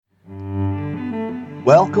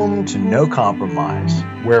Welcome to No Compromise,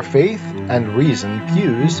 where faith and reason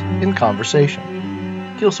fuse in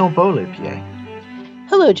conversation. Qu'ils sont beaux les pieds.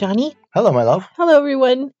 Hello, Johnny. Hello, my love. Hello,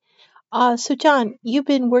 everyone. So, John, you've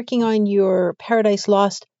been working on your Paradise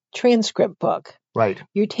Lost transcript book. Right.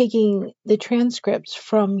 You're taking the transcripts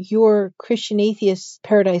from your Christian Atheist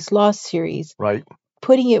Paradise Lost series, Right.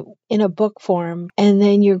 putting it in a book form, and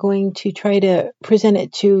then you're going to try to present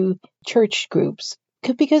it to church groups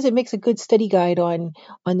because it makes a good study guide on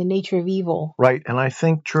the nature of evil. Right. And I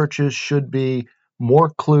think churches should be more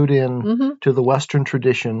clued in to the Western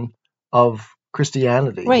tradition of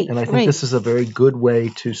Christianity. Right, and I think right. this is a very good way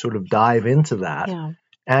to sort of dive into that. Yeah.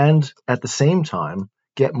 And at the same time,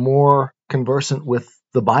 get more conversant with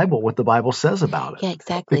the Bible, what the Bible says about it. Yeah,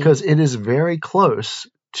 exactly. Because it is very close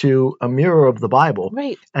to a mirror of the Bible.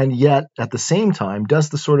 Right. And yet, at the same time, does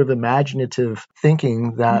the sort of imaginative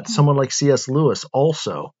thinking that someone like C.S. Lewis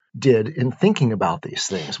also did in thinking about these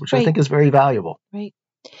things, which I think is very valuable. Right.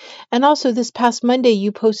 And also, this past Monday,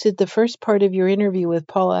 you posted the first part of your interview with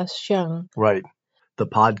Paul S. Young. Right. The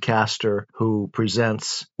podcaster who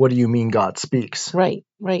presents What Do You Mean God Speaks? Right.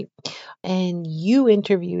 And you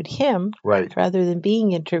interviewed him, right, rather than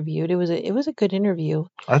being interviewed. It was a good interview.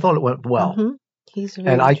 I thought it went well.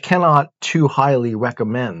 And I cannot too highly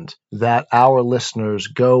recommend that our listeners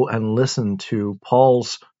go and listen to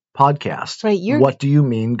Paul's podcast. Right. What Do You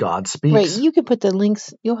Mean God Speaks? Right. You can put the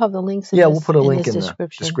links. You'll have the links. We'll put a link in the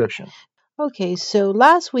description. Okay, so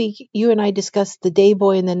last week you and I discussed The Day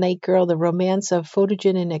Boy and the Night Girl, the romance of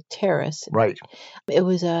Photogen and Nectaris. Right. It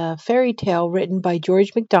was a fairy tale written by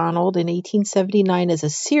George MacDonald in 1879 as a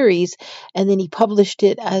series, and then he published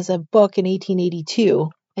it as a book in 1882.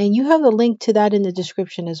 And you have the link to that in the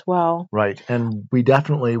description as well. Right, and we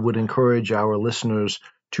definitely would encourage our listeners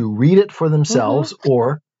to read it for themselves,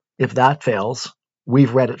 or if that fails,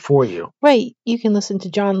 we've read it for you. Right. You can listen to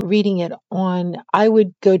John reading it I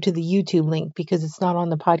would go to the YouTube link because it's not on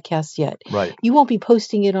the podcast yet. Right. You won't be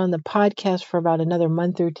posting it on the podcast for about another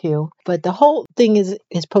month or two, but the whole thing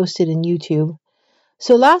is posted in YouTube.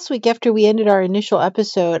 So last week, after we ended our initial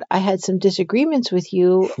episode, I had some disagreements with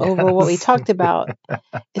you over what we talked about,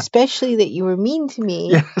 especially that you were mean to me.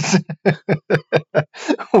 Yes.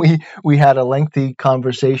 We had a lengthy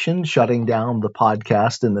conversation shutting down the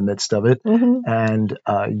podcast in the midst of it. And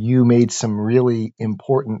you made some really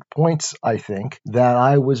important points, I think, that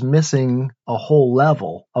I was missing a whole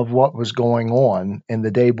level of what was going on in The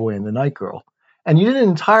Day Boy and the Night Girl. And you didn't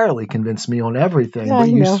entirely convince me on everything, but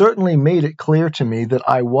you certainly made it clear to me that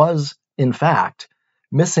I was, in fact,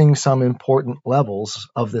 missing some important levels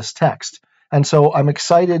of this text. And so I'm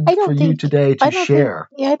excited for you today to share.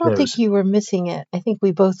 I don't think you were missing it. I think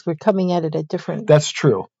we both were coming at it at different... That's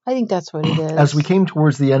true. I think that's what it is. As we came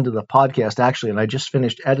towards the end of the podcast, actually, and I just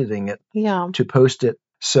finished editing it to post it.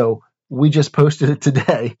 So we just posted it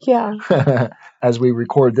today as we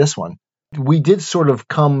record this one. We did sort of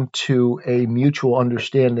come to a mutual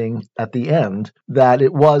understanding at the end that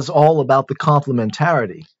it was all about the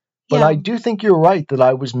complementarity. But I do think you're right that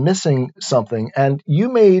I was missing something. And you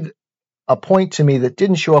made a point to me that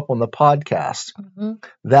didn't show up on the podcast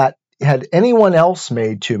that had anyone else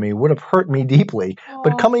made to me would have hurt me deeply.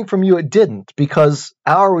 But coming from you, it didn't, because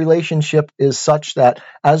our relationship is such that,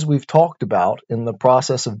 as we've talked about in the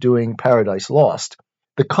process of doing Paradise Lost,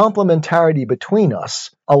 the complementarity between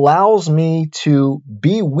us allows me to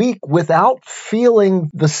be weak without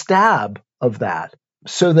feeling the stab of that,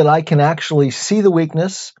 so that I can actually see the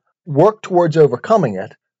weakness, work towards overcoming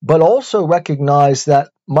it, but also recognize that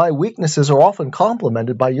my weaknesses are often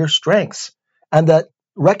complemented by your strengths, and that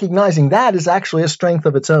recognizing that is actually a strength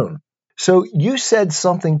of its own. So you said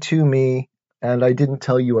something to me, and I didn't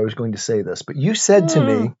tell you I was going to say this, but you said to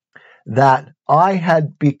me that I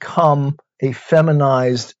had become a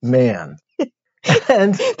feminized man.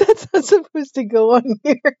 And that's not supposed to go on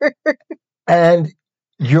here. And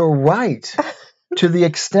you're right, to the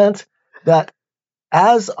extent that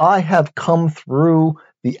as I have come through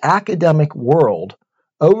the academic world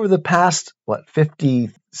over the past,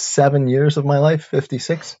 57 years of my life?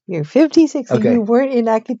 56? You're 56, okay. And you weren't in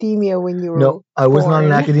academia when you were No, I was not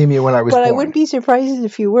in academia when I was born. But I wouldn't be surprised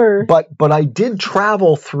if you were. But I did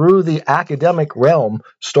travel through the academic realm,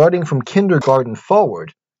 starting from kindergarten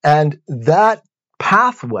forward. And that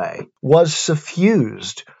pathway was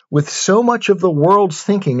suffused with so much of the world's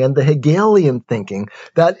thinking and the Hegelian thinking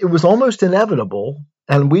that it was almost inevitable,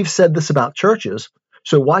 and we've said this about churches,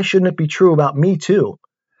 so why shouldn't it be true about me too,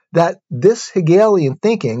 that this Hegelian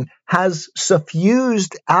thinking has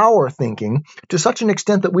suffused our thinking to such an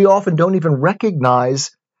extent that we often don't even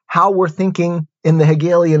recognize how we're thinking in the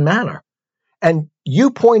Hegelian manner. And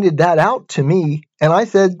you pointed that out to me, and I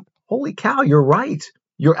said, holy cow, you're right.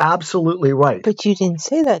 You're absolutely right. But you didn't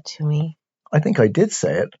say that to me. I think I did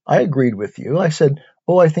say it. I agreed with you. I said,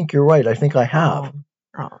 oh, I think you're right. I think I have.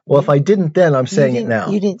 Well, if I didn't then, I'm saying it now.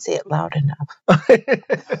 You didn't say it loud enough.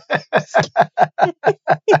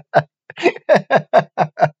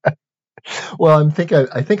 Well,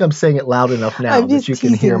 I think I'm saying it loud enough now that you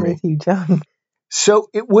can hear me. With you, John. So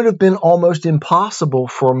it would have been almost impossible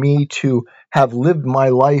for me to have lived my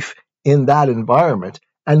life in that environment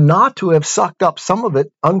and not to have sucked up some of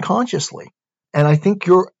it unconsciously. And I think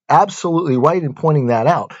you're absolutely right in pointing that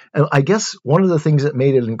out. And I guess one of the things that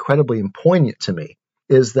made it incredibly poignant to me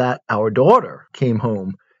is that our daughter came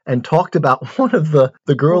home and talked about one of the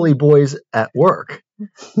girly boys at work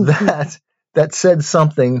that said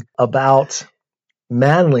something about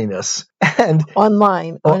manliness and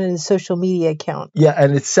online on a social media account. Yeah,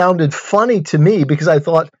 and it sounded funny to me because I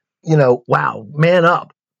thought, wow, man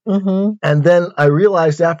up. Mm-hmm. And then I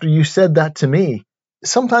realized after you said that to me,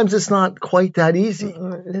 sometimes it's not quite that easy.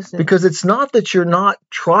 Because it's not that you're not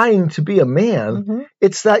trying to be a man. Mm-hmm.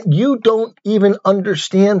 It's that you don't even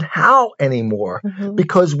understand how anymore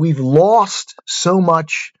because we've lost so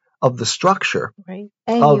much of the structure and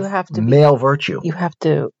of you have to male virtue. You have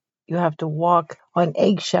to walk on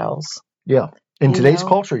eggshells. Yeah. In today's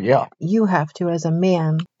culture, yeah. You have to as a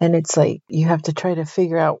man, and it's like you have to try to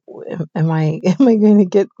figure out, am I going to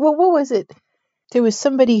get, what was it? There was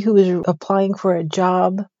somebody who was applying for a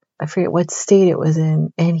job. I forget what state it was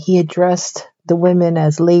in, and he addressed the women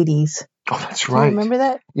as ladies. Oh, that's right. Do you remember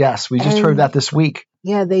that? Yes, we just heard that this week.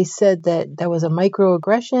 Yeah, they said that was a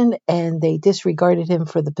microaggression, and they disregarded him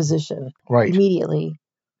for the position immediately.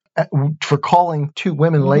 For calling two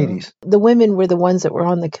women ladies. The women were the ones that were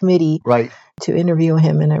on the committee to interview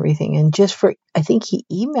him and everything. And I think he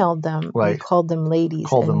emailed them and called them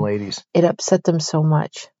ladies. It upset them so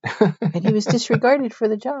much. And he was disregarded for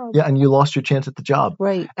the job. Yeah, and you lost your chance at the job.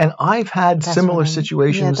 Right. And I've had similar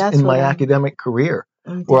situations in my academic career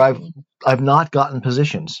where I've not gotten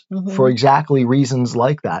positions for exactly reasons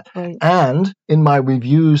like that. Right. And in my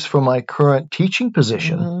reviews for my current teaching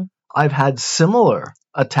position, I've had similar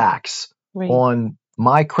attacks on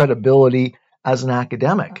my credibility as an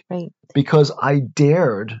academic because I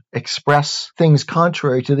dared express things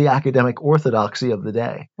contrary to the academic orthodoxy of the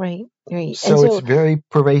day. Right. So it's very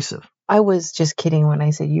pervasive. I was just kidding when I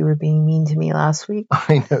said you were being mean to me last week.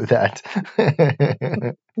 I know that.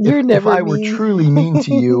 You're never If I were truly mean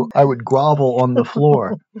to you, I would grovel on the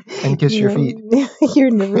floor and kiss your feet.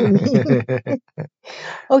 You're never mean.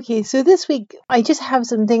 Okay, so this week I just have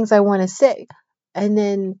some things I want to say. And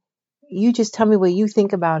then you just tell me what you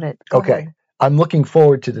think about it. Go ahead. I'm looking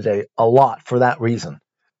forward to today a lot for that reason.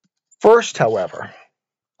 First, however,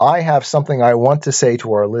 I have something I want to say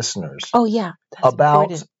to our listeners. Oh, yeah.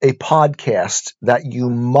 About important. A podcast that you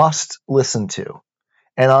must listen to.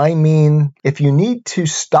 And I mean, if you need to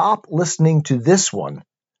stop listening to this one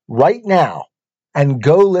right now and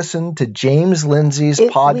go listen to James Lindsay's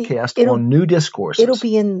podcast on New Discourses. It'll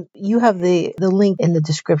be you have the link in the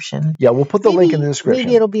description. Yeah, we'll put the link in the description.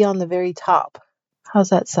 Maybe it'll be on the very top. How's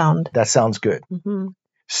that sound? That sounds good.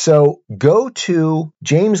 So go to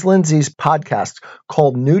James Lindsay's podcast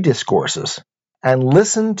called New Discourses and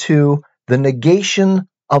listen to The Negation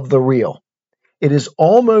of the Real. It is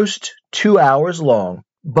almost 2 hours long,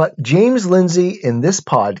 but James Lindsay in this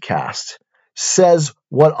podcast says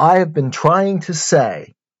what I have been trying to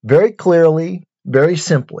say very clearly, very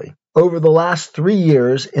simply, over the last 3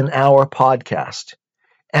 years in our podcast.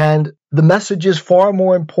 And the message is far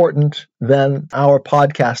more important than our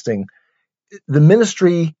podcasting. The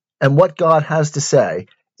ministry and what God has to say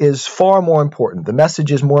is far more important. The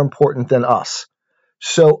message is more important than us.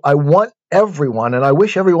 So I want everyone, and I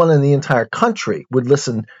wish everyone in the entire country would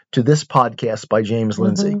listen to this podcast by James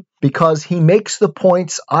Lindsay, because he makes the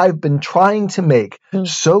points I've been trying to make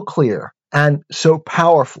so clear and so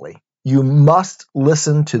powerfully. You must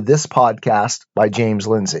listen to this podcast by James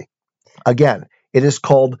Lindsay. Again, it is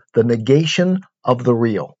called The Negation of the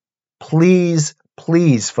Real. Please,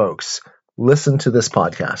 please, folks, listen to this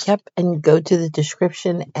podcast. Yep, and go to the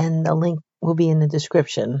description, and the link will be in the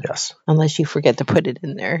description. Yes. Unless you forget to put it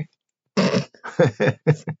in there.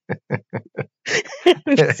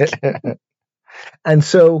 And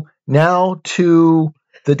so now to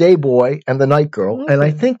the day boy and the night girl, and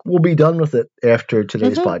I think we'll be done with it after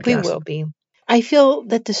today's podcast. We will be. I feel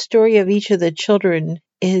that the story of each of the children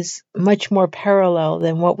is much more parallel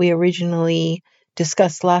than what we originally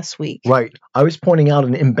discussed last week. Right. I was pointing out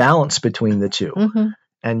an imbalance between the two.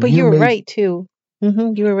 But you were right, too.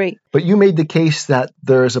 You were right. But you made the case that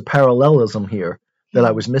there is a parallelism here that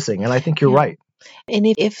I was missing. And I think you're right. And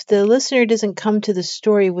if the listener doesn't come to the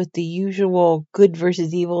story with the usual good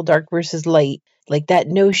versus evil, dark versus light, like that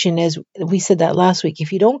notion, as we said that last week,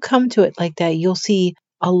 if you don't come to it like that, you'll see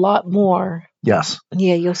a lot more. Yes.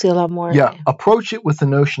 Yeah, you'll see a lot more. Yeah, approach it with the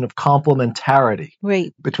notion of complementarity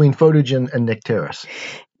between Photogen and Nycteris.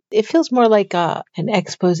 It feels more like an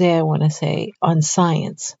expose, I want to say, on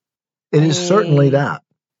science. It is certainly that.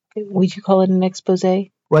 Would you call it an expose?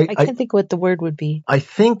 Right. I can't think what the word would be. I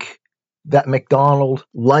think that MacDonald,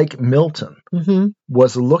 like Milton,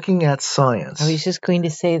 was looking at science. I was just going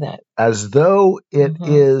to say that. As though it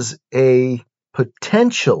is a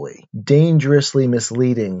potentially dangerously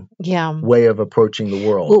misleading way of approaching the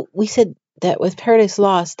world. Well, we said that with Paradise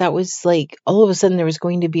Lost, that was like all of a sudden there was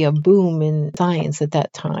going to be a boom in science at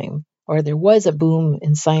that time. Or there was a boom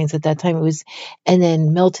in science at that time. And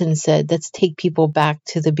then Milton said, let's take people back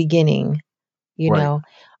to the beginning, you know.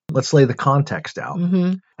 Let's lay the context out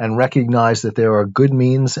and recognize that there are good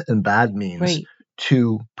means and bad means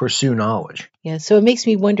to pursue knowledge. Yeah, so it makes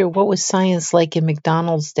me wonder, what was science like in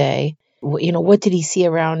MacDonald's day? You know, what did he see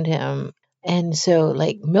around him? And so,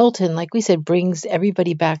 like Milton, like we said, brings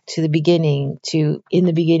everybody back to the beginning, to in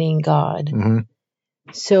the beginning, God.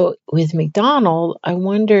 So with MacDonald, I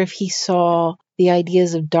wonder if he saw the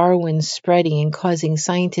ideas of Darwin spreading and causing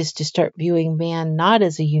scientists to start viewing man not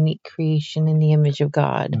as a unique creation in the image of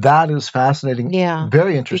God. That is fascinating. Yeah.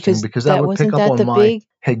 Very interesting, because that would pick up on my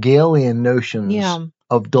Hegelian notions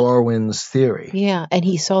of Darwin's theory. Yeah, and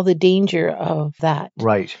he saw the danger of that.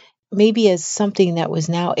 Right. Maybe as something that was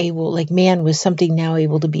now able, like man was something now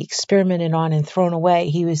able to be experimented on and thrown away.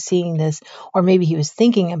 He was seeing this, or maybe he was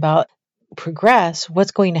thinking about progress,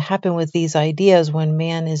 what's going to happen with these ideas when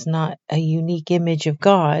man is not a unique image of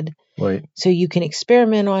God. Right. So you can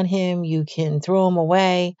experiment on him, you can throw him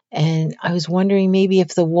away. And I was wondering maybe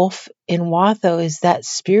if the wolf in Watho is that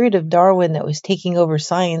spirit of Darwin that was taking over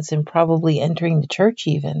science and probably entering the church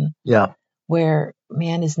even. Yeah. Where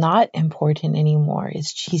man is not important anymore.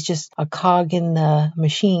 He's just a cog in the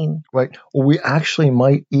machine. Right. Well, we actually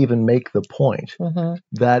might even make the point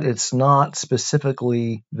that it's not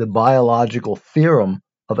specifically the biological theorem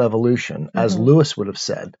of evolution, as Lewis would have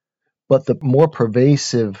said, but the more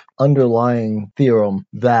pervasive underlying theorem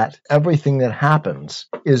that everything that happens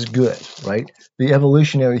is good, right? The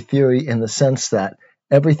evolutionary theory in the sense that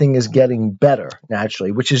everything is getting better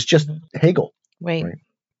naturally, which is just Hegel. Right.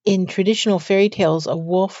 In traditional fairy tales, a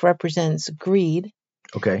wolf represents greed,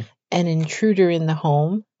 an intruder in the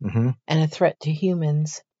home, and a threat to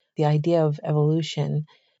humans. The idea of evolution.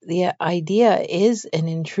 The idea is an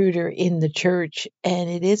intruder in the church, and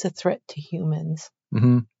it is a threat to humans.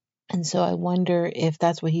 And so I wonder if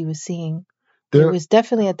that's what he was seeing. It was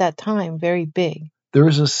definitely at that time very big. There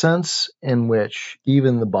is a sense in which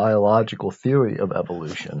even the biological theory of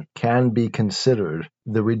evolution can be considered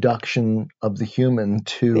the reduction of the human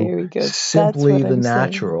to simply the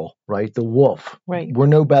natural, right? The wolf. Right. We're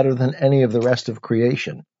no better than any of the rest of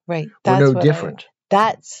creation. Right. We're no different.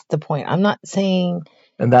 That's the point. I'm not saying...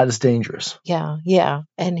 And that is dangerous. Yeah.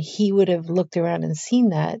 And he would have looked around and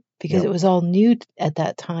seen that because it was all new at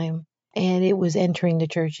that time. And it was entering the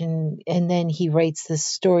church. And then he writes this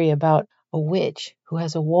story about a witch who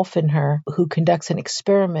has a wolf in her, who conducts an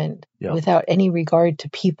experiment without any regard to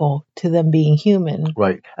people, to them being human.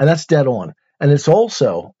 Right. And that's dead on. And it's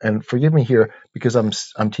also, and forgive me here, because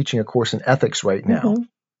I'm teaching a course in ethics right now,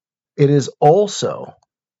 it is also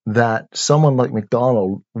that someone like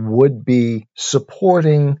MacDonald would be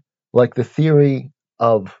supporting, like the theory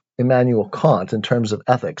of Immanuel Kant in terms of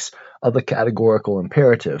ethics, of the categorical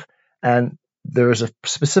imperative. And there is a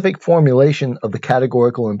specific formulation of the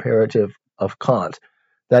categorical imperative of Kant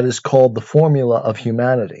that is called the formula of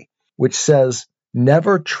humanity, which says,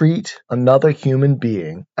 never treat another human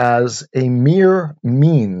being as a mere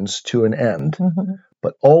means to an end,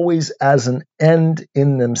 but always as an end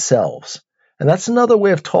in themselves. And that's another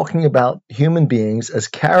way of talking about human beings as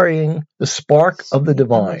carrying the spark of the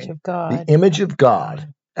divine, the image of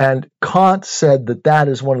God. And Kant said that that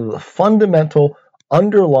is one of the fundamental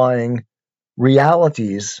underlying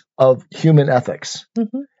realities of human ethics.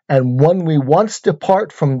 And when we once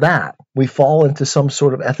depart from that, we fall into some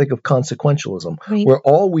sort of ethic of consequentialism, where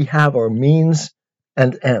all we have are means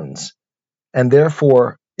and ends. And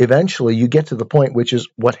therefore, eventually you get to the point, which is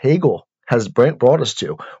what Hegel has brought us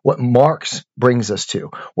to, what Marx brings us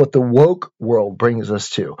to, what the woke world brings us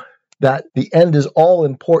to, that the end is all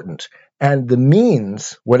important. And the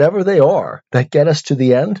means, whatever they are, that get us to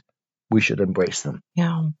the end, we should embrace them.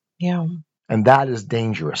 Yeah. And that is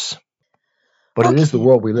dangerous. But it is the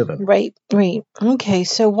world we live in. Right. Okay,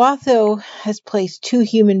 so Watho has placed 2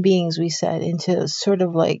 human beings, we said, into sort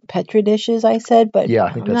of like Petri dishes, I said, but yeah,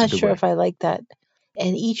 I think I'm that's not a good sure way. if I like that.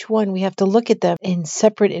 And each one, we have to look at them in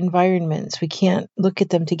separate environments. We can't look at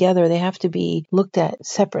them together. They have to be looked at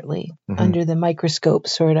separately under the microscope,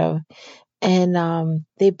 sort of. And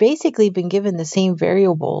they've basically been given the same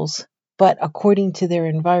variables, but according to their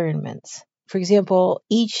environments. For example,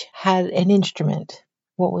 each had an instrument.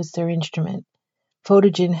 What was their instrument?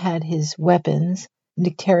 Photogen had his weapons.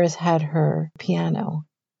 Nycteris had her piano.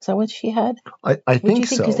 Is that what she had? I think What do you think?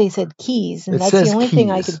 so. Because they said keys, and it that's says the only keys.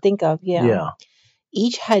 thing I could think of. Yeah.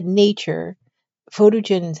 Each had nature.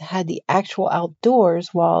 Photogen had the actual outdoors,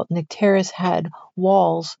 while Nycteris had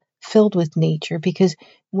walls filled with nature, because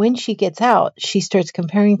when she gets out, she starts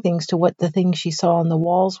comparing things to what the things she saw on the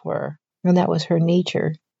walls were, and that was her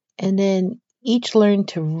nature. And then each learned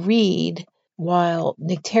to read, while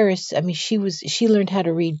Nycteris, she learned how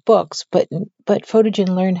to read books, but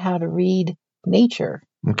Photogen learned how to read nature.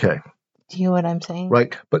 Okay. Do you know what I'm saying?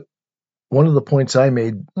 Right. But one of the points I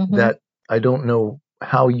made that I don't know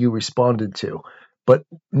how you responded to, but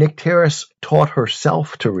Nycteris taught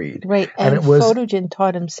herself to read. Right. And Photogen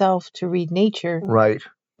taught himself to read nature. Right.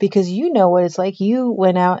 Because you know what it's like. You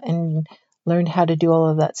went out and learned how to do all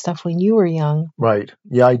of that stuff when you were young. Right.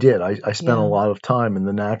 Yeah, I did. I spent a lot of time in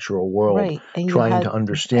the natural world trying to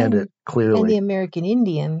understand it clearly. And the American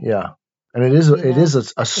Indian. Yeah. And it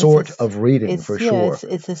is a sort of reading for sure.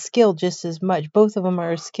 It's a skill just as much. Both of them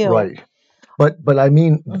are a skill. Right. But I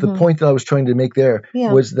mean, the point that I was trying to make there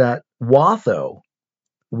was that Watho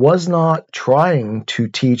was not trying to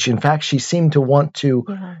teach. In fact, she seemed to want to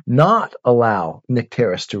not allow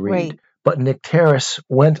Nycteris to read. Right. But Nycteris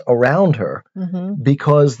went around her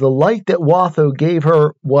because the light that Watho gave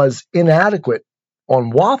her was inadequate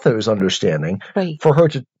on Watho's understanding for her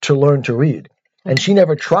to learn to read. And she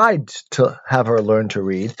never tried to have her learn to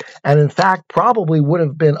read, and in fact probably would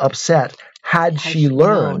have been upset had she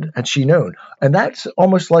learned and she known. And that's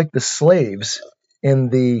almost like the slaves in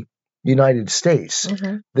the United States.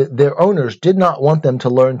 Their owners did not want them to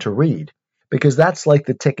learn to read because that's like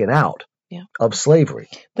the ticket out of slavery.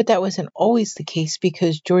 But that wasn't always the case,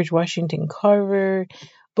 because George Washington Carver,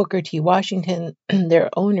 Booker T. Washington, their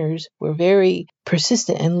owners were very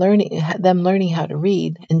persistent in learning how to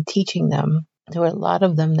read and teaching them. There were a lot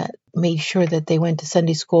of them that made sure that they went to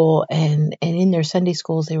Sunday school, and in their Sunday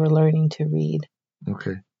schools they were learning to read.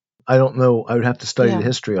 Okay. I don't know. I would have to study the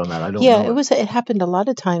history on that. I don't know. It happened a lot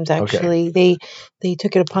of times, actually. Okay. They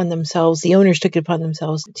took it upon themselves, the owners took it upon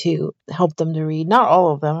themselves to help them to read. Not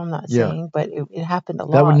all of them, I'm not saying, but it happened a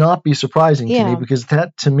lot. That would not be surprising to me, because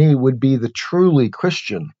that to me would be the truly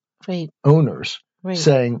Christian owners. Right.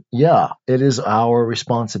 Saying, it is our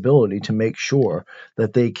responsibility to make sure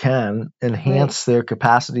that they can enhance their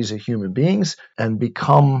capacities as human beings and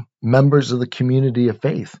become members of the community of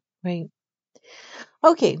faith. Right.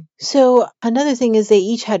 Okay, so another thing is they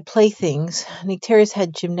each had playthings. Nycteris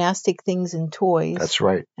had gymnastic things and toys. That's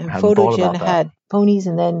right. And Photogen had ponies,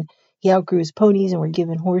 and then he outgrew his ponies and were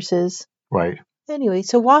given horses. Right. Anyway,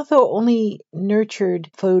 so Watho only nurtured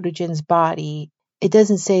Photogen's body. It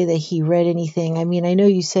doesn't say that he read anything. I mean, I know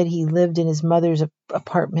you said he lived in his mother's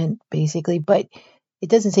apartment, basically, but it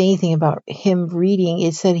doesn't say anything about him reading.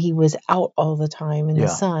 It said he was out all the time in the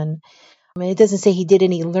sun. I mean, it doesn't say he did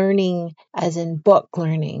any learning, as in book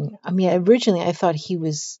learning. I mean, originally I thought he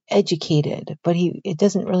was educated, but it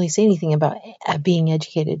doesn't really say anything about being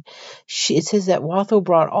educated. It says that Watho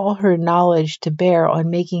brought all her knowledge to bear on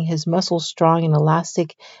making his muscles strong and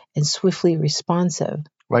elastic and swiftly responsive.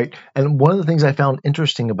 Right. And one of the things I found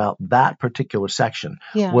interesting about that particular section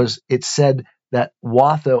was it said that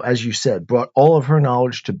Watho, as you said, brought all of her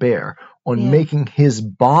knowledge to bear on making his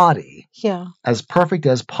body as perfect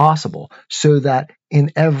as possible, so that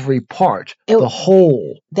in every part, the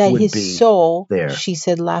whole that would his be soul, there. She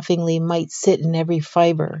said laughingly, might sit in every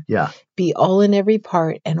fiber, be all in every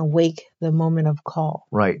part, and awake the moment of call.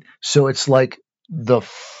 Right. So it's like the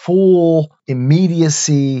full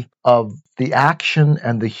immediacy of the action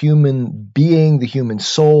and the human being, the human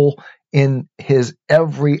soul, in his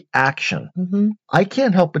every action. I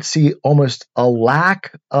can't help but see almost a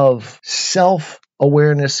lack of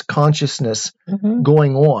self-awareness, consciousness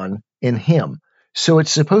going on in him. So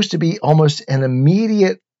it's supposed to be almost an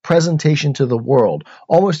immediate presentation to the world,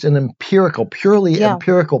 almost an purely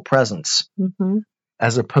empirical presence,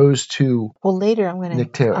 as opposed to later I'm going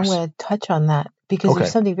to touch on that, because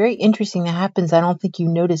there's something very interesting that happens I don't think you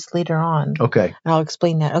noticed later on. Okay. And I'll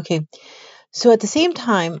explain that. Okay. So at the same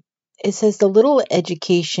time, it says the little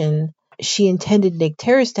education she intended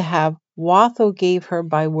Nycteris to have, Watho gave her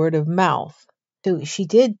by word of mouth. So she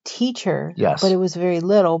did teach her, Yes. but it was very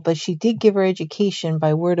little, but she did give her education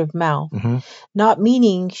by word of mouth, not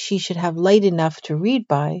meaning she should have light enough to read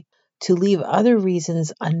by. To leave other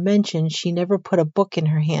reasons unmentioned, she never put a book in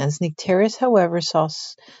her hands. Nycteris, however, saw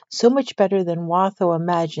so much better than Watho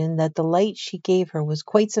imagined that the light she gave her was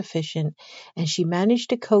quite sufficient, and she managed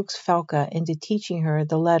to coax Falca into teaching her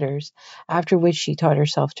the letters, after which she taught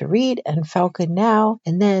herself to read, and Falca now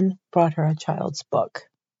and then brought her a child's book.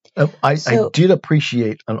 I did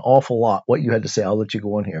appreciate an awful lot what you had to say. I'll let you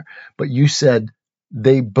go on here. But you said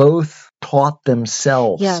they both taught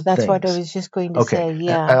themselves that's things. what I was just going to say.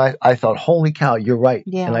 Yeah. And I thought, holy cow, you're right.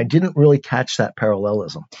 Yeah. And I didn't really catch that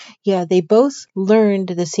parallelism. Yeah, they both learned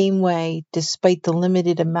the same way despite the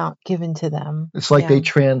limited amount given to them. It's like they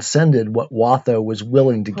transcended what Watho was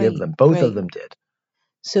willing to give them. Both of them did.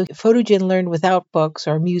 So Photogen learned without books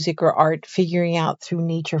or music or art, figuring out through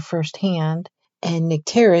nature firsthand. And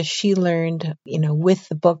Nycteris, she learned, with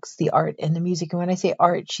the books, the art, and the music. And when I say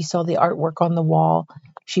art, she saw the artwork on the wall.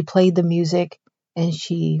 She played the music, and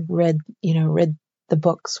she read the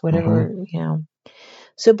books, whatever,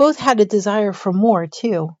 So both had a desire for more,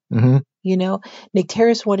 too.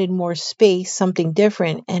 Nycteris wanted more space, something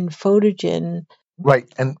different, and Photogen...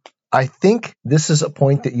 Right, and I think this is a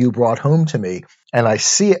point that you brought home to me, and I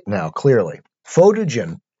see it now clearly.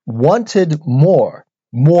 Photogen wanted more.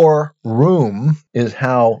 More room is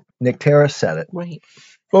how Nycteris said it. Right.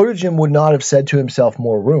 Photogen would not have said to himself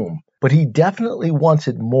more room, but he definitely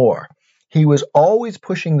wanted more. He was always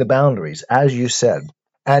pushing the boundaries, as you said,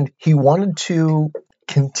 and he wanted to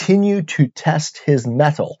continue to test his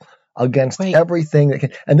mettle against everything that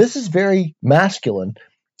can. And this is very masculine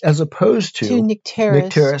as opposed to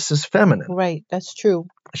Nycteris' feminine. Right, that's true.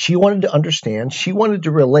 She wanted to understand. She wanted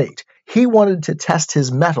to relate. He wanted to test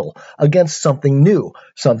his mettle against something new,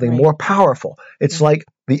 something more powerful. It's like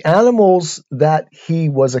the animals that he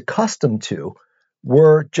was accustomed to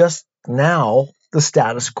were just now the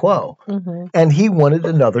status quo. And he wanted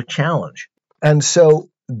another challenge. And so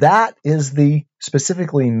that is the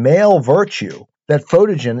specifically male virtue that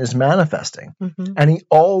Photogen is manifesting. And he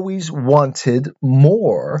always wanted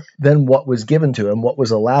more than what was given to him, what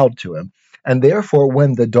was allowed to him. And therefore,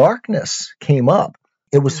 when the darkness came up,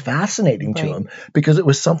 it was fascinating to him because it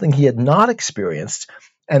was something he had not experienced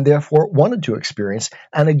and therefore wanted to experience.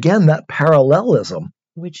 And again, that parallelism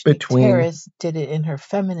between Nycteris did it in her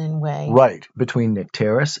feminine way. Right, between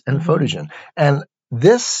Nycteris and Photogen. And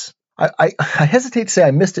this, I hesitate to say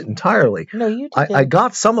I missed it entirely. No, you didn't. I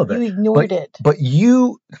got some of it. You ignored it. But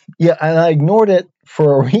and I ignored it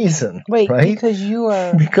for a reason. Right? Because you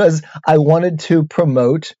are... Because I wanted to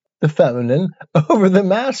promote the feminine over the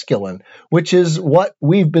masculine, which is what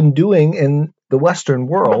we've been doing in the Western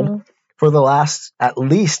world for the last at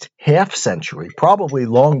least half century, probably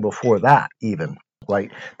long before that even,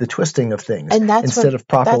 right? The twisting of things and that's instead of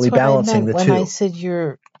properly balancing the two. When I said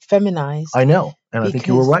you're feminized. I know, and I think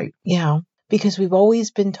you were right. Yeah, because we've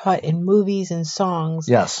always been taught in movies and songs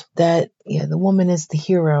that the woman is the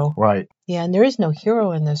hero. Right. Yeah, and there is no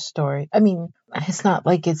hero in this story. I mean, it's not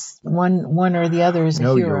like it's one or the other is a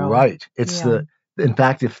hero. No, you're right. It's in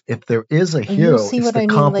fact, if there is a hero, it's the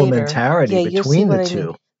complementarity between the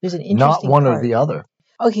two. There's an interesting not one part. Or the other.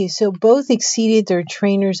 Okay, so both exceeded their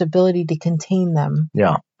trainer's ability to contain them.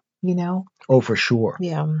 Yeah. Oh, for sure.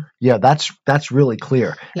 Yeah. Yeah, that's really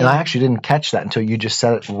clear. Yeah. And I actually didn't catch that until you just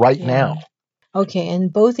said it right now. Okay,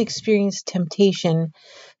 and both experienced temptation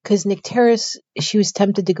because Nycteris, she was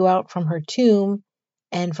tempted to go out from her tomb,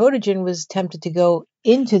 and Photogen was tempted to go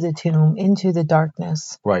into the tomb, into the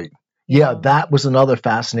darkness. Right. Yeah, that was another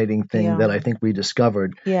fascinating thing that I think we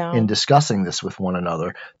discovered in discussing this with one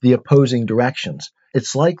another, the opposing directions.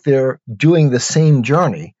 It's like they're doing the same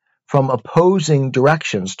journey from opposing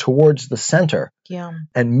directions towards the center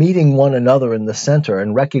and meeting one another in the center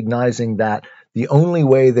and recognizing that the only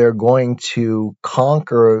way they're going to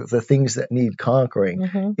conquer the things that need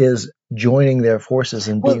conquering is joining their forces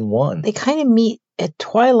and being one. They kind of meet at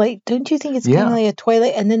twilight. Don't you think it's kind of like a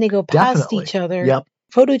twilight? And then they go past each other. Yep.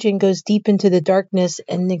 Photogen goes deep into the darkness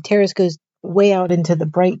and Nycteris goes way out into the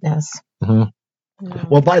brightness.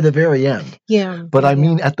 Well, by the very end. Yeah. But I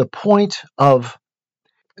mean, at the point of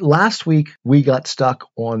last week, we got stuck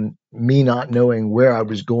on me not knowing where I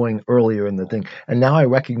was going earlier in the thing. And now I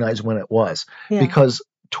recognize when it was. Because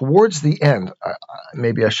towards the end,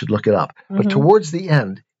 maybe I should look it up, but towards the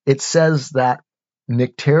end, it says that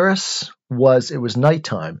Nycteris it was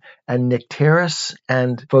nighttime, and Nycteris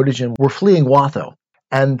and Photogen were fleeing Watho,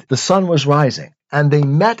 and the sun was rising. And they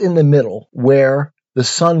met in the middle where the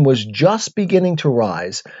sun was just beginning to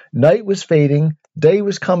rise, night was fading, day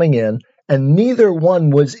was coming in, and neither one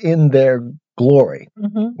was in their glory,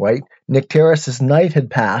 right? Nycteris' night had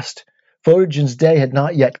passed, Photogen's day had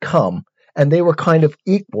not yet come, and they were kind of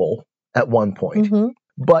equal at one point.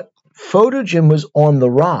 But Photogen was on the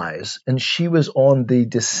rise, and she was on the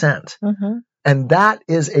descent. And that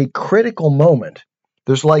is a critical moment.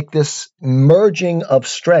 There's like this merging of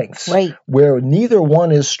strengths, where neither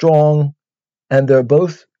one is strong, and they're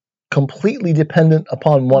both completely dependent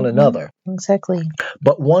upon one another. Exactly.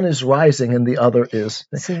 But one is rising and the other is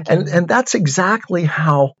sinking. And that's exactly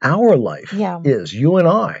how our life is, you and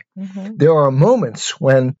I. There are moments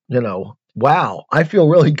when, wow, I feel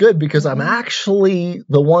really good because I'm actually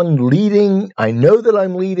the one leading. I know that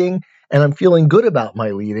I'm leading, and I'm feeling good about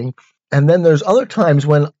my leading. And then there's other times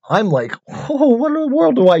when I'm like, oh, what in the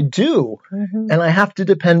world do I do? And I have to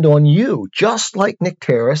depend on you, just like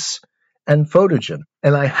Nycteris and Photogen.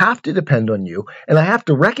 And I have to depend on you. And I have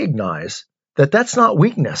to recognize that that's not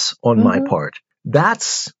weakness on my part.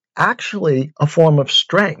 That's actually a form of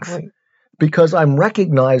strength because I'm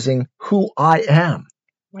recognizing who I am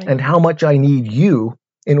and how much I need you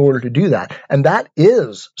in order to do that. And that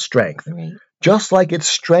is strength. Just like it's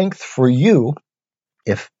strength for you,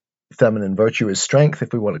 if feminine virtue is strength,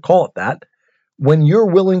 if we want to call it that, when you're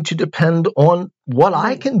willing to depend on what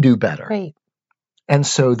I can do better. And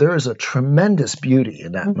so there is a tremendous beauty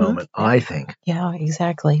in that moment, I think. Yeah,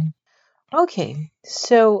 exactly. Okay,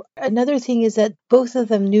 so another thing is that both of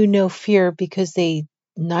them knew no fear because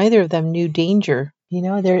neither of them knew danger.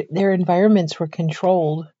 Their environments were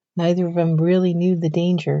controlled. Neither of them really knew the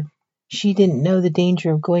danger. She didn't know the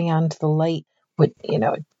danger of going out into the light,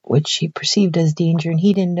 what she perceived as danger, and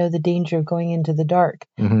he didn't know the danger of going into the dark.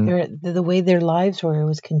 The way their lives were, it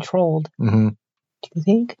was controlled. Do you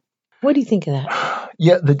think? What do you think of that?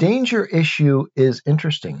 Yeah, the danger issue is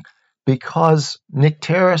interesting because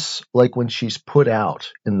Nycteris, like when she's put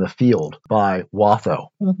out in the field by Watho,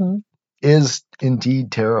 is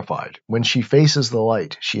indeed terrified. When she faces the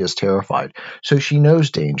light, she is terrified. So she knows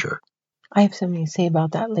danger. I have something to say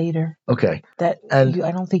about that later. Okay. I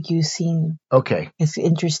don't think you've seen. Okay. It's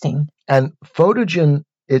interesting. And Photogen,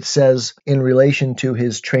 it says, in relation to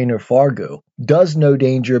his trainer Fargu, does know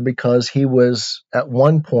danger because he was at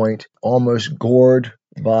one point almost gored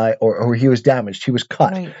by, or he was damaged. He was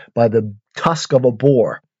cut by the tusk of a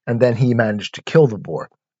boar, and then he managed to kill the boar.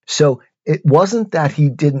 So it wasn't that he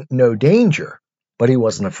didn't know danger, but he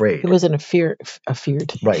wasn't afraid. He wasn't afeared.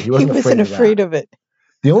 Right. He wasn't afraid of it.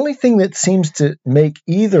 The only thing that seems to make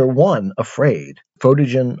either one afraid,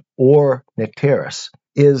 Photogen or Nycteris,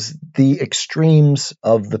 is the extremes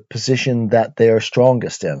of the position that they are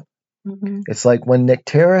strongest in. It's like when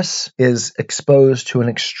Nycteris is exposed to an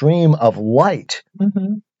extreme of light,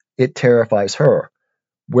 it terrifies her.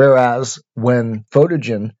 Whereas when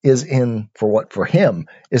Photogen is in, for him,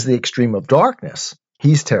 is the extreme of darkness,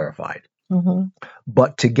 he's terrified.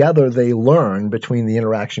 But together they learn, between the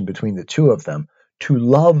interaction between the two of them, to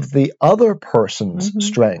love the other person's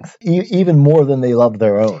strength, even more than they love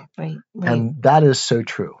their own. Right. And that is so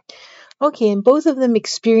true. Okay, and both of them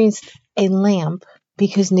experienced a lamp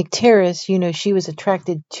because Nycteris, she was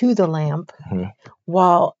attracted to the lamp,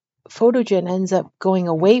 while Photogen ends up going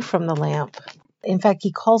away from the lamp. In fact,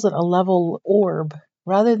 he calls it a level orb.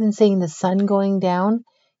 Rather than saying the sun going down,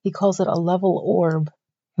 he calls it a level orb.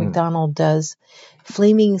 MacDonald does.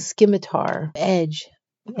 Flaming scimitar edge.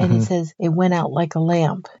 And he says it went out like a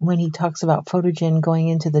lamp when he talks about Photogen going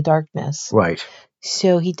into the darkness. Right.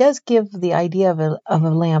 So he does give the idea of a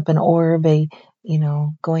lamp, an orb,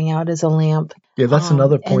 going out as a lamp. Yeah, that's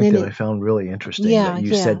another point that I found really interesting that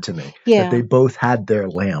you said to me. That they both had their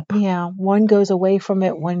lamp. Yeah, one goes away from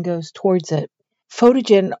it, one goes towards it.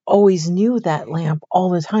 Photogen always knew that lamp all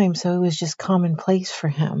the time, so it was just commonplace for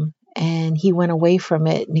him. And he went away from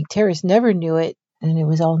it. Nycteris never knew it, and it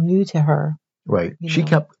was all new to her. Right. She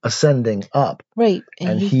kept ascending up. Right.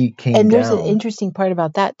 And he came down. And there's an interesting part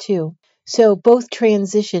about that, too. So both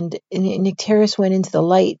transitioned. Nycteris went into the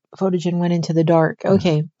light. Photogen went into the dark.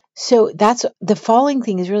 Okay. So that's the falling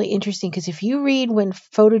thing is really interesting because if you read when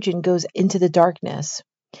Photogen goes into the darkness,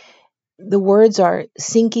 the words are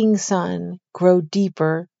sinking sun, grow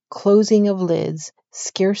deeper, closing of lids,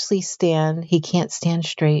 scarcely stand. He can't stand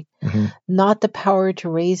straight. Not the power to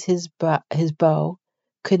raise his bow.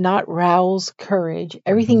 Could not rouse courage.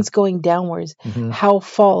 Everything's going downwards. How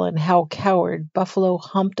fallen, how coward. Buffalo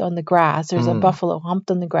humped on the grass. There's a buffalo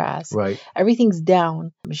humped on the grass. Right. Everything's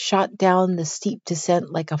down. Shot down the steep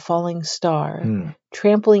descent like a falling star.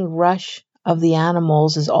 Trampling rush of the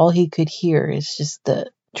animals is all he could hear. It's just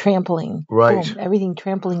the trampling. Right. Boom, everything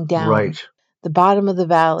trampling down. Right. the bottom of the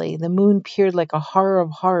valley. The moon peered like a horror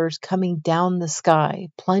of horrors coming down the sky.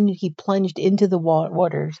 He plunged into the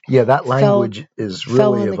waters. Yeah, that language is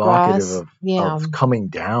really evocative of coming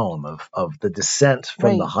down, of the descent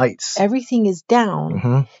from the heights. Everything is down.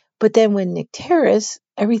 Mm-hmm. But then when Nycteris,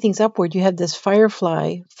 everything's upward. You have this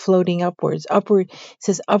firefly floating upwards. Upward, it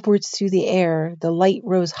says upwards through the air. The light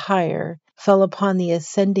rose higher, fell upon the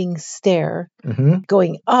ascending stair. Mm-hmm.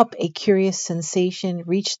 Going up, a curious sensation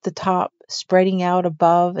reached the top, spreading out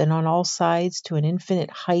above and on all sides to an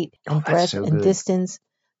infinite height and breadth and distance.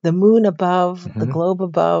 The moon above, the globe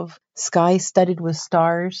above, sky studded with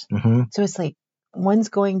stars. Mm-hmm. So it's like one's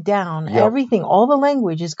going down. Yep. Everything, all the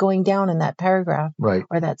language is going down in that paragraph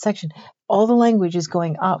or that section. All the language is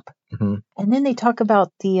going up. Mm-hmm. And then they talk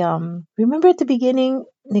about the, remember at the beginning,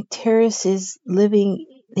 Nycteris is living,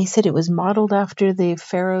 they said it was modeled after the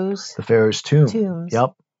Pharaoh's tombs.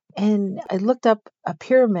 Yep. And I looked up a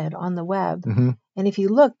pyramid on the web. Mm-hmm. And if you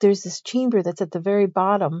look, there's this chamber that's at the very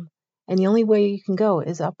bottom. And the only way you can go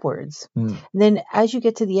is upwards. Mm. And then as you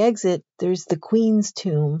get to the exit, there's the queen's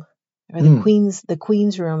tomb. Or the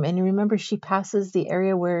queen's room. And you remember she passes the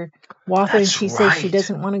area where Watho and she says she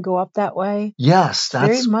doesn't want to go up that way. Yes, that's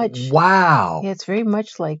very much. Wow. Yeah, it's very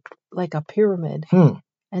much like a pyramid. And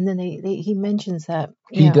then he mentions that.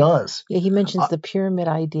 He does. Yeah, he mentions the pyramid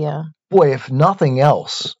idea. Boy, if nothing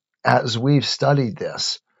else, as we've studied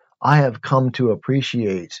this, I have come to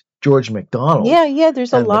appreciate George MacDonald. Yeah,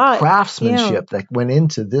 there's a lot. The craftsmanship that went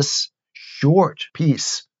into this short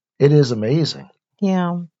piece. It is amazing.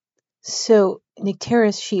 Yeah. So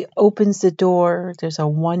Nycteris, she opens the door. There's a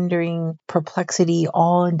wondering perplexity,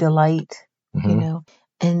 awe and delight,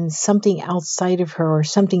 and something outside of her or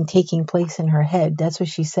something taking place in her head. That's what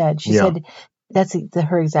she said. She said that's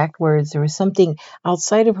her exact words. There was something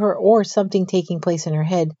outside of her or something taking place in her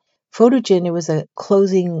head. Photogen, it was a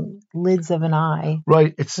closing lids of an eye.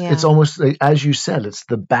 Right. It's almost, as you said, it's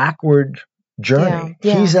the backward journey.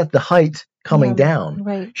 Yeah. He's at the height coming down.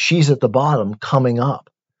 Right. She's at the bottom coming up.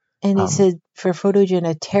 And he said, for Photogen,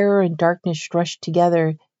 a terror and darkness rushed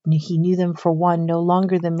together. He knew them for one, no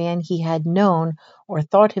longer the man he had known or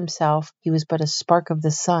thought himself. He was but a spark of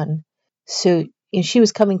the sun. So she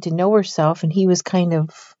was coming to know herself, and he was kind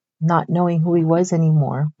of not knowing who he was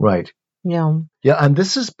anymore. Right. Yeah. Yeah, and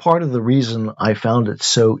this is part of the reason I found it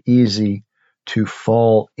so easy to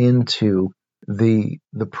fall into the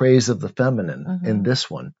praise of the feminine in this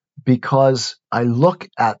one. Because I look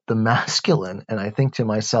at the masculine and I think to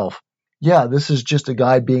myself, yeah, this is just a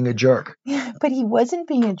guy being a jerk. Yeah, but he wasn't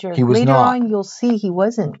being a jerk. He was Later not. on, you'll see he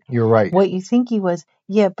wasn't. You're right. What you think he was.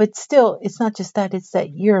 Yeah, but still, it's not just that. It's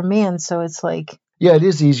that you're a man, so it's like... Yeah, it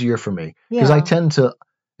is easier for me. Because I tend to...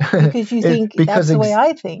 Because you think that's the way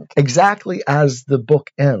I think. Exactly as the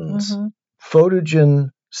book ends, Photogen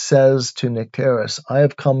says to Nycteris, I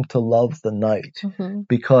have come to love the night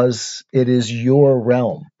because it is your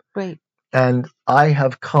realm. Right. And I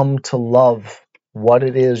have come to love what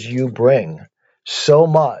it is you bring so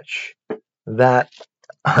much that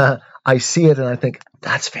I see it and I think,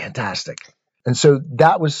 that's fantastic. And so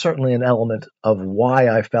that was certainly an element of why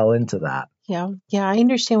I fell into that. Yeah, I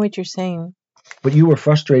understand what you're saying. But you were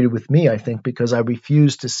frustrated with me, I think, because I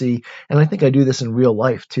refused to see, and I think I do this in real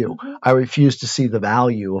life too, I refuse to see the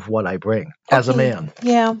value of what I bring as a man.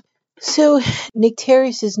 Yeah. So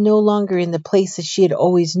Nycteris is no longer in the place that she had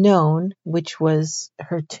always known, which was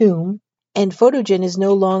her tomb. And Photogen is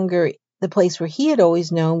no longer the place where he had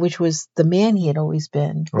always known, which was the man he had always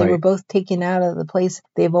been. Right. They were both taken out of the place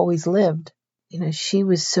they've always lived. She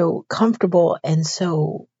was so comfortable and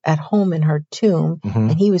so at home in her tomb,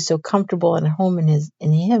 and he was so comfortable and at home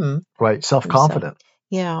in him. Right, self-confident.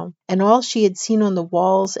 Yeah. And all she had seen on the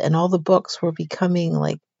walls and all the books were becoming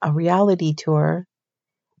like a reality to her.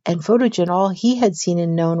 And Photogen, all he had seen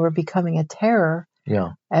and known were becoming a terror.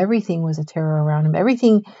 Yeah. Everything was a terror around him.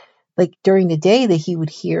 Everything, like during the day that he would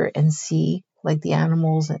hear and see, like the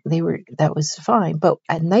animals, that was fine. But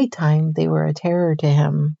at nighttime, they were a terror to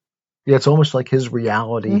him. Yeah, it's almost like his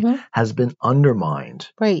reality has been undermined.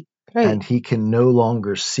 Right. And he can no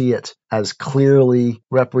longer see it as clearly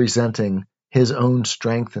representing his own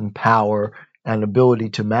strength and power and ability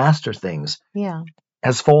to master things. Yeah.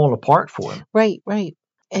 Has fallen apart for him. Right.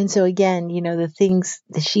 And so again, the things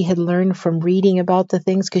that she had learned from reading about the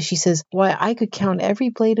things, because she says, why, I could count every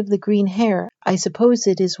blade of the green hair. I suppose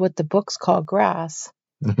it is what the books call grass.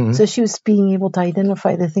 So she was being able to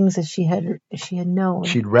identify the things that she had known.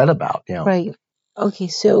 She'd read about, yeah. Right. Okay,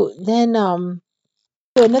 so then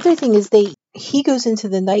so another thing is he goes into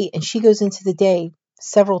the night and she goes into the day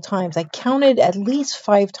several times. I counted at least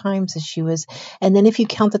 5 times that she was, and then if you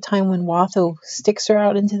count the time when Watho sticks her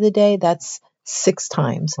out into the day, that's 6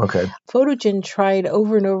 times. Okay. Photogen tried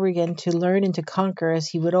over and over again to learn and to conquer, as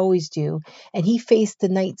he would always do, and he faced the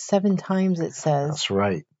night 7 times, it says. That's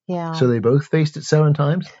right. Yeah. So they both faced it 7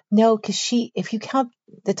 times? No, because if you count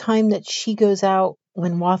the time that she goes out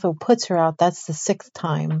when Watho puts her out, that's the 6th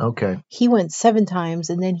time. Okay. He went 7 times,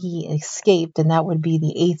 and then he escaped, and that would be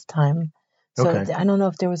the 8th time. So Okay. I don't know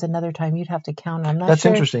if there was another time. You'd have to count. I'm not That's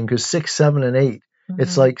sure. interesting, because 6, 7, and 8,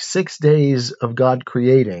 it's like 6 days of God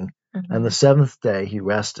creating, and the 7th day he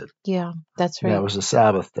rested. Yeah, that's right. That was the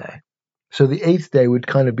Sabbath day. So the 8th day would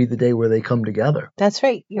kind of be the day where they come together. That's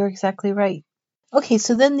right. You're exactly right. Okay,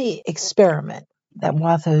 so then the experiment that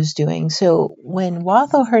Watho's doing. So when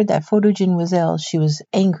Watho heard that Photogen was ill, she was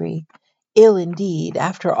angry, ill indeed,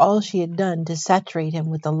 after all she had done to saturate him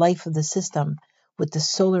with the life of the system, with the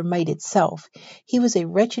solar might itself. He was a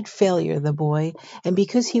wretched failure, the boy, and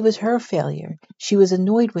because he was her failure, she was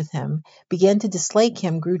annoyed with him, began to dislike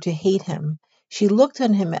him, grew to hate him. She looked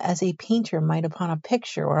on him as a painter might upon a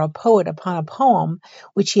picture, or a poet upon a poem,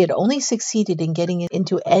 which he had only succeeded in getting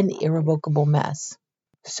into an irrevocable mess.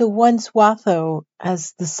 So once Watho,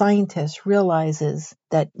 as the scientist, realizes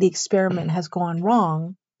that the experiment has gone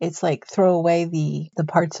wrong, it's like throw away the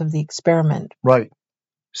parts of the experiment. Right.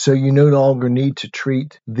 So you no longer need to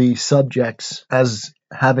treat the subjects as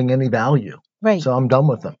having any value. Right. So I'm done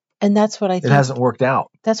with them. And that's what I think. It hasn't worked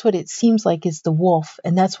out. That's what it seems like is the wolf.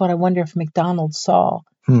 And that's what I wonder if MacDonald saw.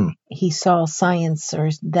 He saw science,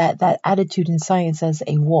 or that attitude in science, as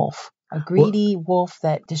a wolf. A greedy wolf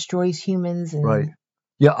that destroys humans. And... Right.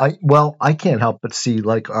 Yeah, I can't help but see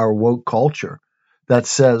like our woke culture that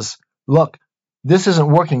says, look, this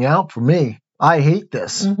isn't working out for me. I hate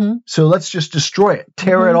this. So let's just destroy it.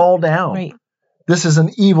 Tear it all down. Right. This is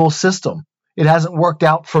an evil system. It hasn't worked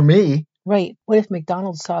out for me. Right. What if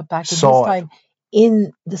MacDonald saw it back in his time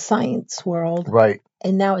in the science world? Right.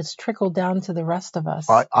 And now it's trickled down to the rest of us.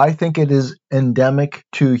 I think it is endemic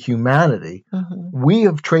to humanity. We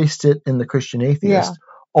have traced it in the Christian Atheist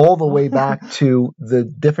all the way back to the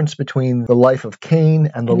difference between the life of Cain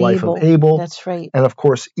and the life of Abel. That's right. And of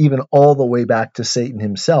course, even all the way back to Satan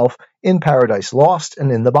himself in Paradise Lost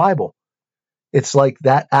and in the Bible. It's like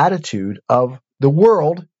that attitude of the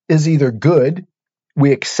world is either good,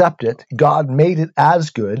 we accept it, God made it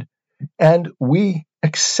as good, and we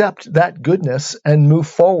accept that goodness and move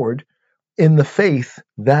forward in the faith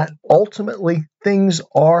that ultimately things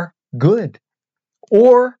are good.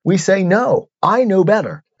 Or we say, no, I know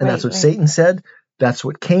better. And that's what Satan said. That's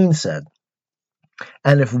what Cain said.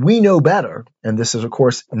 And if we know better, and this is, of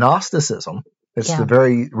course, Gnosticism, it's the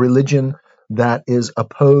very religion that is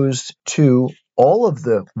opposed to all of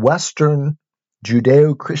the Western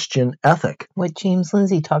Judeo-Christian ethic. What James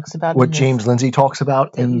Lindsay talks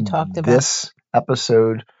about. In this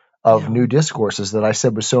episode of New Discourses that I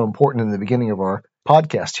said was so important in the beginning of our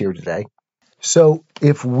podcast here today. So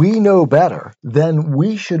if we know better, then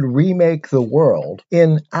we should remake the world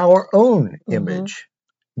in our own image,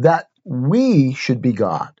 that we should be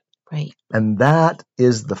God. Right. And that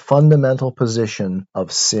is the fundamental position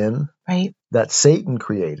of sin that Satan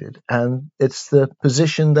created. And it's the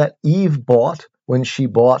position that Eve bought when she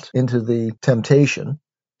bought into the temptation,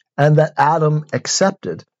 and that Adam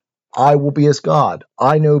accepted. I will be as God.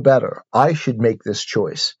 I know better. I should make this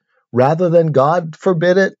choice. Rather than God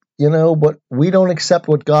forbid it, but we don't accept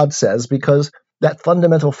what God says because that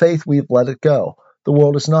fundamental faith, we've let it go. The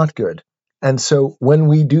world is not good. And so when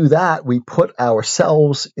we do that, we put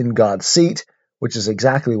ourselves in God's seat, which is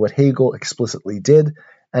exactly what Hegel explicitly did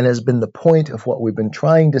and has been the point of what we've been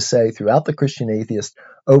trying to say throughout the Christian Atheist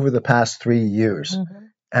over the past 3 years.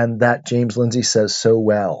 And that James Lindsay says so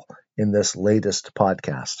well in this latest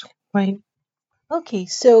podcast. Right. Okay,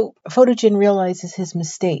 so Photogen realizes his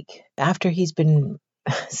mistake after he's been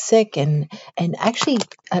sick and actually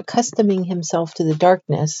accustoming himself to the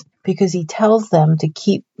darkness, because he tells them to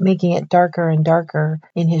keep making it darker and darker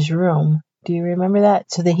in his room. Do you remember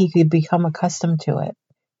that? So that he could become accustomed to it.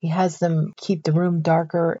 He has them keep the room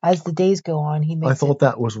darker as the days go on. I thought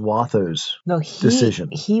that was Watho's decision.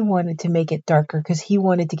 He wanted to make it darker because he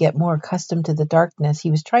wanted to get more accustomed to the darkness. He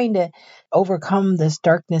was trying to overcome this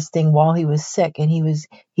darkness thing while he was sick, and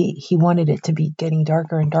he wanted it to be getting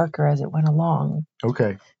darker and darker as it went along.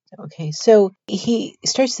 Okay, so he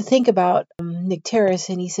starts to think about Nycteris,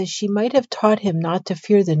 and he says she might have taught him not to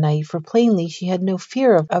fear the night, for plainly she had no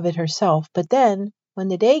fear of it herself. But then, when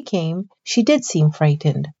the day came, she did seem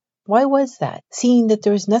frightened. Why was that? Seeing that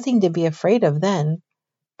there was nothing to be afraid of then,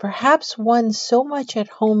 perhaps one so much at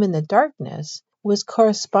home in the darkness was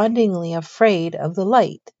correspondingly afraid of the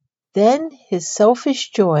light. Then his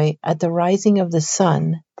selfish joy at the rising of the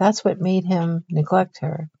sun, that's what made him neglect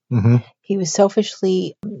her. He was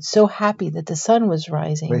selfishly so happy that the sun was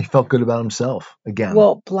rising. He felt good about himself again.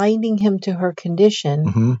 Well, blinding him to her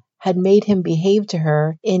condition had made him behave to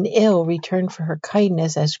her in ill return for her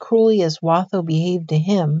kindness as cruelly as Watho behaved to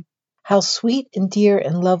him. How sweet and dear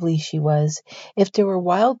and lovely she was. If there were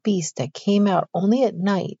wild beasts that came out only at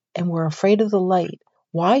night and were afraid of the light,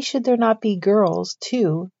 why should there not be girls,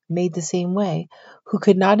 too, made the same way, who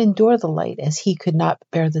could not endure the light as he could not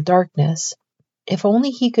bear the darkness? If only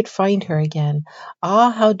he could find her again,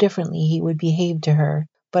 how differently he would behave to her.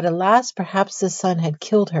 But alas, perhaps the sun had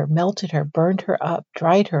killed her, melted her, burned her up,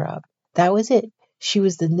 dried her up. That was it. She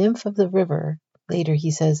was the nymph of the river. Later he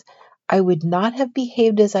says, I would not have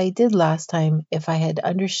behaved as I did last time if I had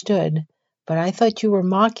understood, but I thought you were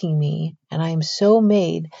mocking me, and I am so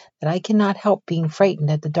made that I cannot help being frightened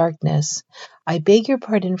at the darkness. I beg your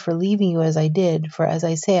pardon for leaving you as I did, for as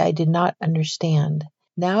I say, I did not understand.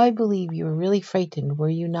 Now I believe you were really frightened, were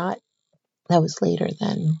you not? That was later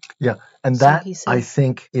then. Yeah, and So that, he says, I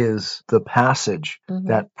think, is the passage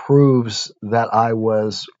that proves that I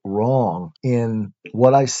was wrong in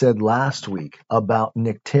what I said last week about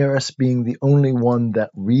Nycteris being the only one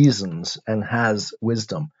that reasons and has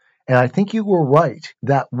wisdom. And I think you were right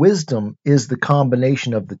that wisdom is the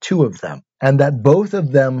combination of the two of them, and that both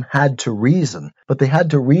of them had to reason, but they had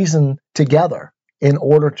to reason together in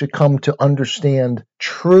order to come to understand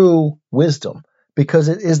true wisdom, because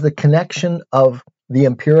it is the connection of the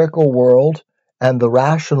empirical world and the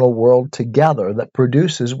rational world together that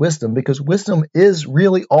produces wisdom, because wisdom is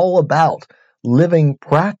really all about living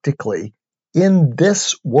practically in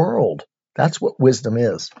this world. That's what wisdom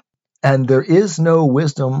is. And there is no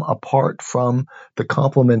wisdom apart from the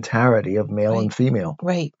complementarity of male and female.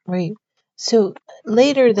 Right. So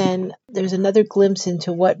later then, there's another glimpse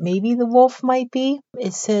into what maybe the wolf might be.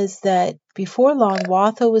 It says that before long,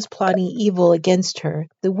 Watho was plotting evil against her.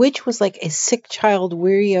 The witch was like a sick child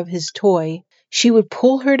weary of his toy. She would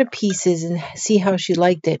pull her to pieces and see how she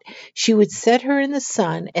liked it. She would set her in the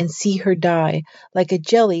sun and see her die, like a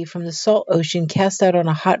jelly from the salt ocean cast out on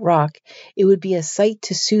a hot rock. It would be a sight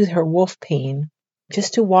to soothe her wolf pain,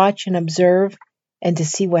 just to watch and observe and to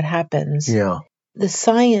see what happens. Yeah. The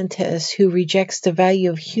scientist who rejects the value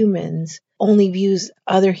of humans only views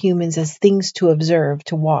other humans as things to observe,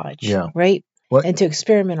 to watch, right? And to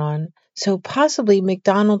experiment on. So possibly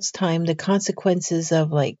MacDonald's time, the consequences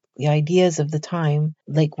of like the ideas of the time,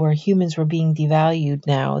 like where humans were being devalued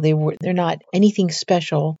now, they're not anything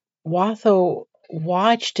special. Watho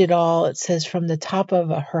watched it all, it says, from the top of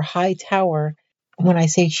her high tower. When I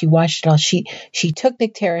say she watched it all, she took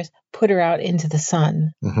Nycteris, put her out into the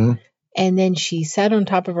sun. And then she sat on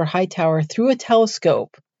top of her high tower through a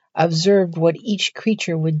telescope, observed what each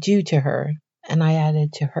creature would do to her. And I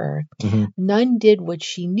added to her, none did what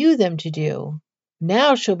she knew them to do.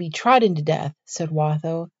 Now she'll be trodden to death, said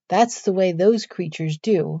Watho. That's the way those creatures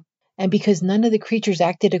do. And because none of the creatures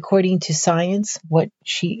acted according to science, what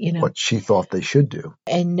she thought they should do,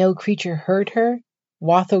 and no creature hurt her,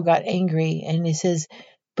 Watho got angry. And it says,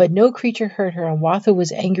 but no creature hurt her, and Watho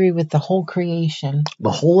was angry with the whole creation.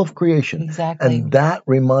 The whole of creation. Exactly. And that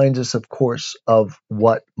reminds us, of course, of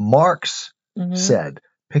what Marx said,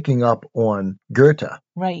 picking up on Goethe.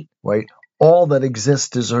 Right. All that exists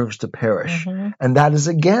deserves to perish. And that is,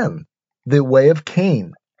 again, the way of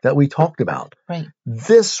Cain that we talked about. Right.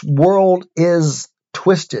 This world is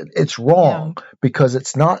twisted. It's wrong because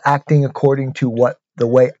it's not acting according to the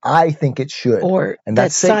way I think it should. Or and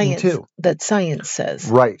that's Satan too. That science says.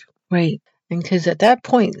 Right. And because at that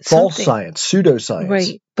point, false science, pseudoscience.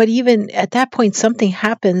 Right. But even at that point, something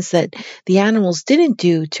happens that the animals didn't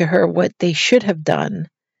do to her what they should have done.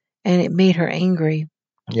 And it made her angry.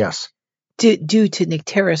 Yes. Due to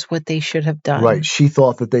Nycteris, what they should have done. Right. She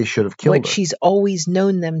thought that they should have killed her. What she's always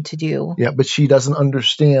known them to do. Yeah, but she doesn't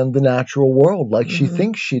understand the natural world like she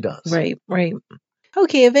thinks she does. Right.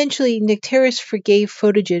 Okay, eventually Nycteris forgave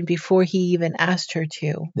Photogen before he even asked her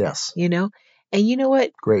to. Yes. And you know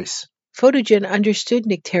what? Grace. Photogen understood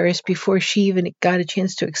Nycteris before she even got a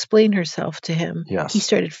chance to explain herself to him. Yes. He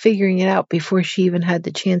started figuring it out before she even had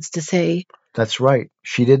the chance to say. That's right.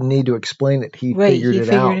 She didn't need to explain it. He figured it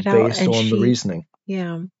out based on the reasoning.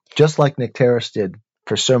 Yeah. Just like Nycteris did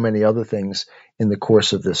for so many other things in the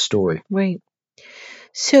course of this story. Right.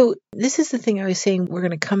 So this is the thing I was saying we're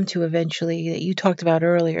going to come to eventually that you talked about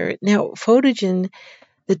earlier. Now, Photogen,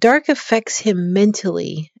 the dark affects him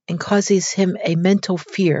mentally and causes him a mental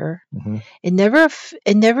fear. It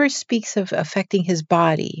never speaks of affecting his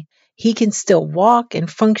body. He can still walk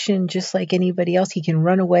and function just like anybody else. He can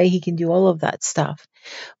run away. He can do all of that stuff.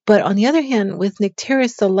 But on the other hand, with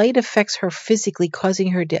Nycteris, the light affects her physically,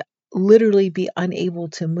 causing her to literally be unable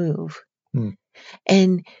to move.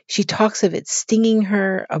 And she talks of it stinging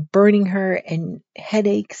her, of burning her, and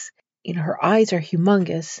headaches. Her eyes are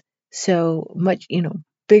humongous, so much,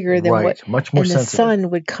 bigger than what. Much more and the sensitive. sun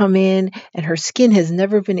would come in, and her skin has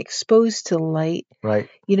never been exposed to the light. Right.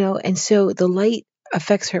 And so the light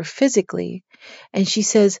affects her physically. And she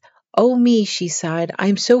says, "Oh me," she sighed,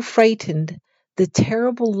 "I'm so frightened. The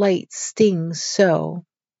terrible light stings so."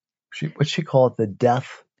 What'd she call it? The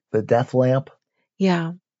death lamp?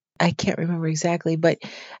 Yeah, I can't remember exactly, but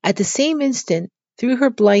at the same instant, through her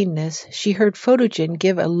blindness, she heard Photogen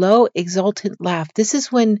give a low, exultant laugh. This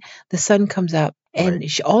is when the sun comes up, and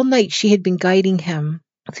all night she had been guiding him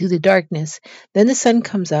through the darkness. Then the sun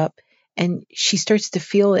comes up, and she starts to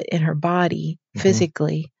feel it in her body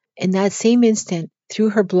physically. In that same instant,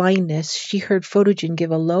 through her blindness, she heard Photogen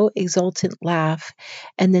give a low, exultant laugh,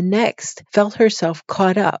 and the next felt herself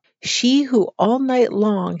caught up. She who all night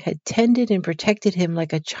long had tended and protected him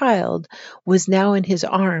like a child was now in his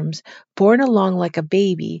arms, borne along like a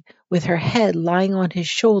baby, with her head lying on his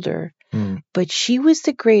shoulder. But she was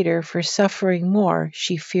the greater for suffering more.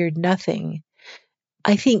 She feared nothing.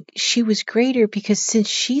 I think she was greater because since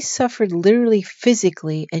she suffered literally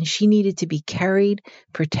physically and she needed to be carried,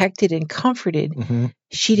 protected, and comforted,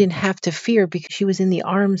 she didn't have to fear because she was in the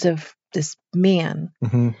arms of this man.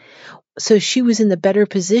 So she was in the better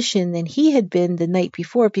position than he had been the night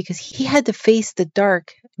before because he had to face the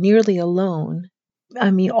dark nearly alone. I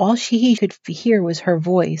mean, all he could hear was her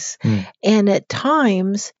voice. And at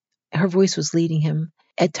times, her voice was leading him.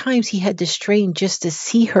 At times, he had to strain just to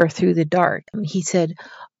see her through the dark. He said,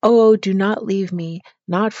 "Oh, do not leave me,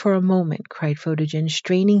 not for a moment," cried Photogen,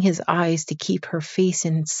 straining his eyes to keep her face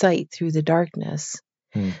in sight through the darkness.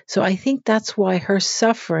 So I think that's why her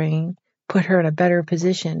suffering put her in a better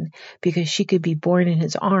position, because she could be born in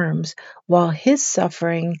his arms, while his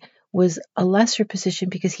suffering was a lesser position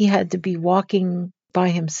because he had to be walking by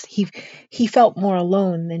him. He felt more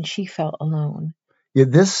alone than she felt alone. Yeah,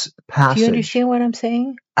 this passage. Do you understand what I'm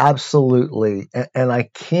saying? Absolutely. And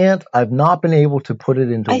I've not been able to put it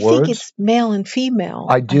into words. I think it's male and female.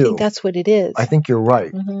 I do. I think that's what it is. I think you're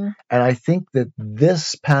right. And I think that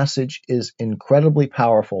this passage is incredibly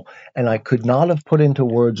powerful. And I could not have put into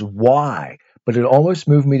words why, but it almost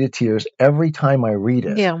moved me to tears every time I read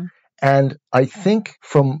it. Yeah. And I think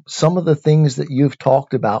from some of the things that you've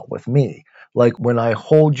talked about with me, like when I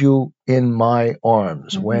hold you in my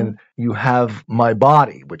arms, when you have my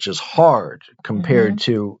body, which is hard compared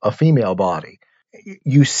to a female body,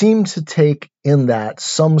 you seem to take in that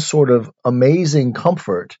some sort of amazing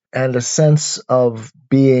comfort and a sense of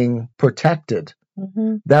being protected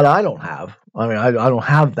that I don't have. I mean, I don't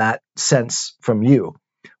have that sense from you.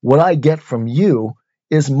 What I get from you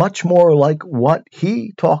is much more like what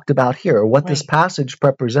he talked about here, or what this passage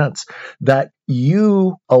represents, that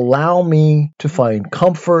you allow me to find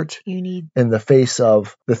comfort in the face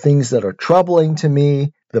of the things that are troubling to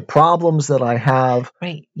me, the problems that I have.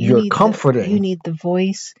 You're comforting. You need the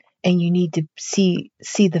voice, and you need to see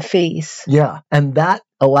the face. Yeah, and that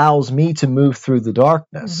allows me to move through the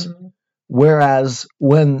darkness. Whereas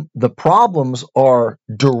when the problems are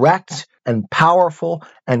direct and powerful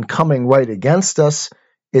and coming right against us,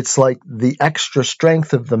 it's like the extra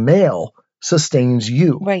strength of the male sustains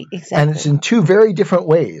you. Right, exactly. And it's in two very different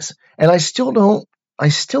ways. And I still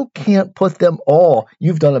can't put them all.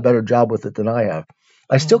 You've done a better job with it than I have.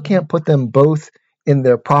 I still can't put them both in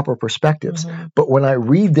their proper perspectives. But when I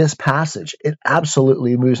read this passage, it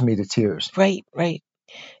absolutely moves me to tears. Right.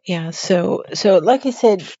 Yeah. So like I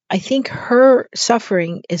said, I think her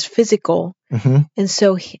suffering is physical. And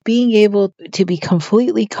so being able to be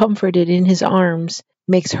completely comforted in his arms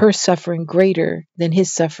makes her suffering greater than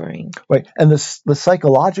his suffering. Right. And the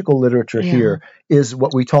psychological literature here is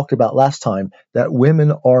what we talked about last time, that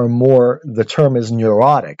women are more, the term is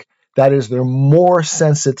neurotic. That is, they're more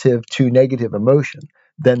sensitive to negative emotion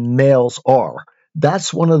than males are.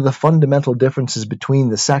 That's one of the fundamental differences between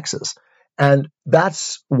the sexes. And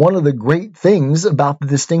that's one of the great things about the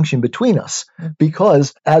distinction between us,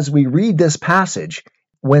 because as we read this passage,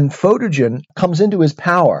 when Photogen comes into his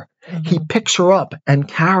power, he picks her up and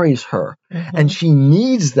carries her, and she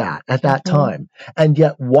needs that at that time. And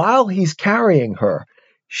yet while he's carrying her,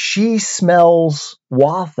 she smells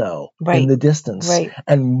Watho in the distance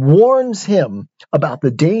and warns him about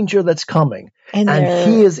the danger that's coming. And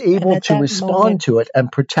he is able to respond to it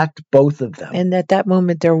and protect both of them. And at that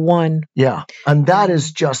moment, they're one. Yeah. And that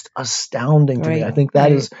is just astounding to me. I think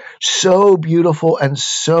that is so beautiful and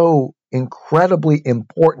so incredibly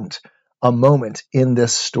important a moment in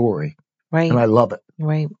this story. And I love it.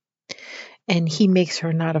 And he makes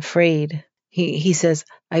her not afraid. He says,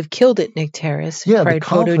 "I've killed it, Nectaris." Yeah, cried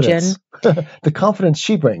Photogen. The confidence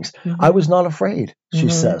she brings. I was not afraid, she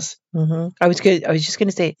says. I was just going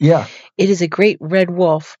to say, yeah, it is a great red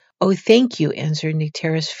wolf. Oh, thank you, answered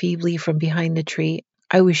Nectaris feebly from behind the tree.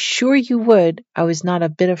 I was sure you would. I was not a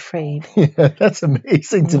bit afraid. Yeah, that's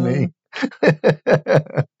amazing to me.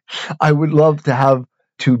 I would love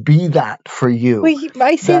to be that for you. Well,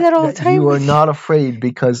 I say that all the time. You are not afraid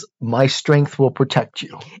because my strength will protect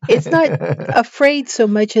you. It's not afraid so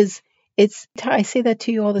much as I say that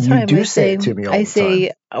to you all the time. You do say it to me all the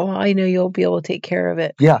time. Oh, I know you'll be able to take care of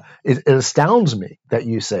it. Yeah, it astounds me that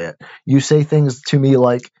you say it. You say things to me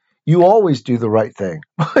like, you always do the right thing.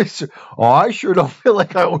 I sure don't feel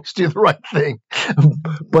like I always do the right thing.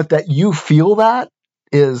 But that you feel that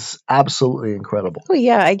is absolutely incredible. Oh,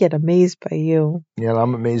 yeah, I get amazed by you. Yeah,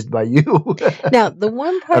 I'm amazed by you. Now, the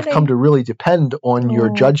one part I've come to really depend on your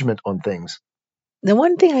judgment on things. The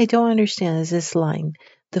one thing I don't understand is this line.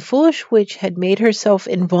 The foolish witch had made herself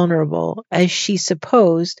invulnerable, as she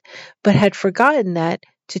supposed, but had forgotten that,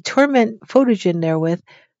 to torment Photogen therewith,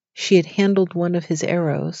 she had handled one of his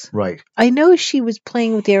arrows. Right. I know she was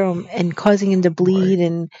playing with the arrow and causing him to bleed,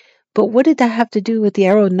 right. But what did that have to do with the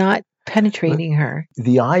arrow not penetrating her?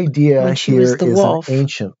 The idea here is wolf. An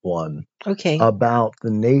ancient one. Okay. About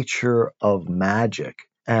the nature of magic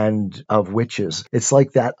and of witches. It's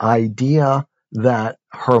like that idea that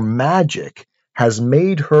her magic has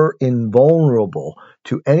made her invulnerable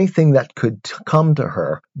to anything that could come to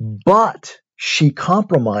her, but she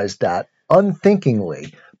compromised that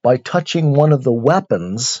unthinkingly by touching one of the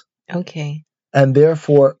weapons. Okay. And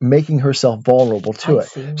therefore making herself vulnerable to it.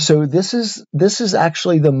 See. So this is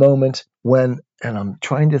actually the moment when, and I'm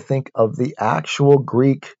trying to think of the actual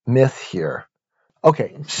Greek myth here.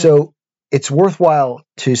 Okay, so it's worthwhile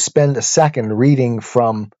to spend a second reading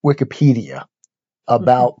from Wikipedia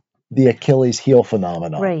about the Achilles heel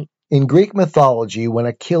phenomenon. Right. In Greek mythology, when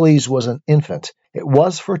Achilles was an infant, it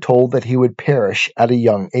was foretold that he would perish at a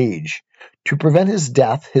young age. To prevent his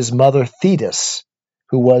death, his mother Thetis,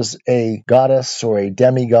 who was a goddess or a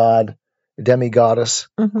demigoddess,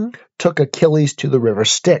 took Achilles to the river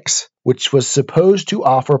Styx, which was supposed to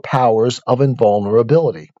offer powers of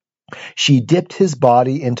invulnerability. She dipped his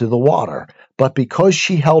body into the water, but because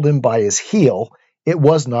she held him by his heel, it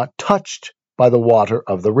was not touched by the water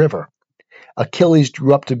of the river. Achilles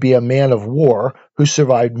grew up to be a man of war who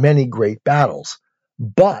survived many great battles.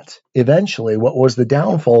 But eventually, what was the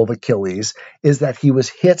downfall of Achilles is that he was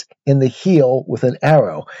hit in the heel with an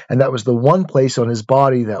arrow, and that was the one place on his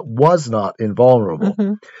body that was not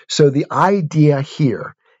invulnerable. So the idea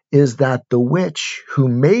here is that the witch who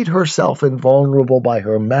made herself invulnerable by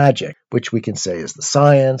her magic, which we can say is the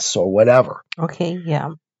science or whatever. Okay, yeah.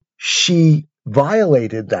 She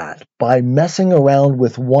violated that by messing around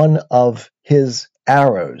with one of his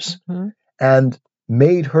arrows and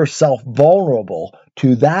made herself vulnerable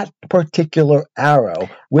to that particular arrow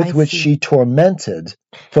with which she tormented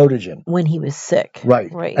Photogen. When he was sick. Right.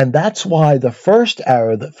 And that's why the first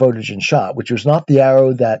arrow that Photogen shot, which was not the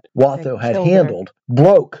arrow that Watho had handled,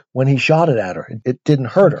 broke when he shot it at her. It didn't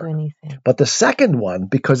hurt her. But the second one,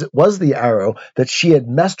 because it was the arrow that she had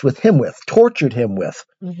messed with him with, tortured him with,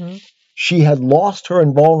 she had lost her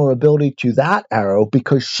invulnerability to that arrow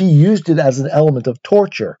because she used it as an element of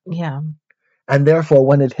torture. Yeah. And therefore,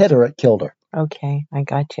 when it hit her, it killed her. Okay, I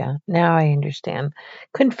gotcha. Now I understand.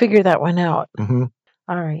 Couldn't figure that one out. Mm-hmm.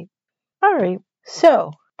 All right.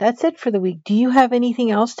 So that's it for the week. Do you have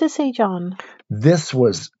anything else to say, John? This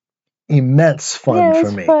was immense fun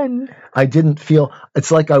for me. Fun. I didn't feel,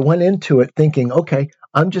 it's like I went into it thinking, okay,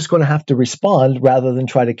 I'm just going to have to respond rather than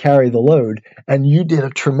try to carry the load. And you did a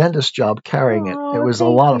tremendous job carrying it. It was a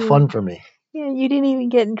lot of fun for me. Yeah, you didn't even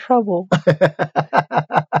get in trouble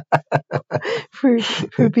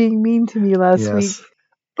for being mean to me last week.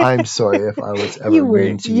 I'm sorry if I was ever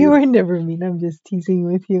mean to you. You were never mean. I'm just teasing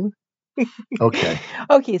with you. Okay.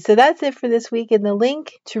 Okay, so that's it for this week. And the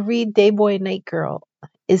link to read Day Boy and Night Girl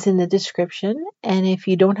is in the description. And if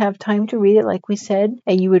you don't have time to read it, like we said,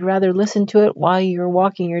 and you would rather listen to it while you're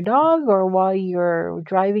walking your dog or while you're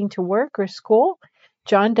driving to work or school,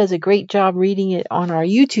 John does a great job reading it on our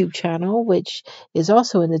YouTube channel, which is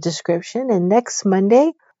also in the description. And next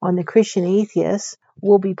Monday on The Christian Atheist,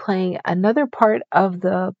 we'll be playing another part of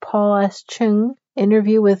the Paul S. Chung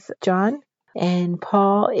interview with John. And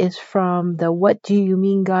Paul is from the What Do You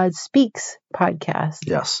Mean God Speaks podcast.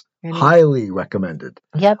 Yes. Highly recommended.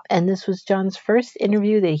 Yep. And this was John's first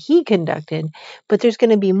interview that he conducted, but there's going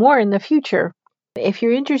to be more in the future. If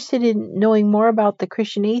you're interested in knowing more about The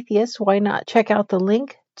Christian Atheist, why not check out the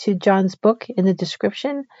link to John's book in the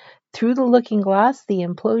description, Through the Looking Glass, The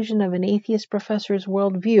Implosion of an Atheist Professor's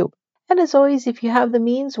Worldview. And as always, if you have the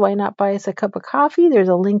means, why not buy us a cup of coffee? There's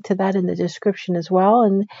a link to that in the description as well.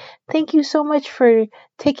 And thank you so much for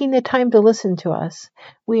taking the time to listen to us.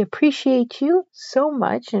 We appreciate you so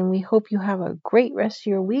much, and we hope you have a great rest of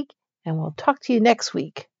your week, and we'll talk to you next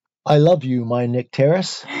week. I love you, my Nick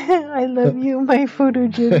Terrace. I love you, my photo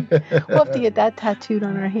Jim. We'll have to get that tattooed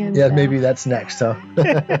on our hands. Yeah, now. Maybe that's next, huh?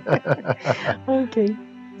 Okay.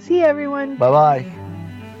 See you, everyone. Bye-bye.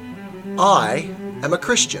 I am a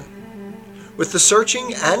Christian, with the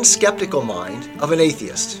searching and skeptical mind of an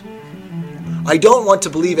atheist. I don't want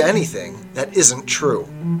to believe anything that isn't true.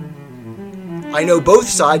 I know both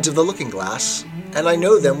sides of the looking glass, and I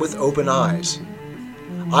know them with open eyes.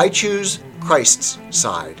 I choose Christ's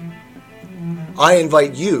side. I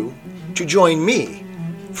invite you to join me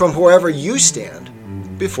from wherever you stand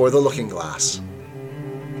before the looking glass.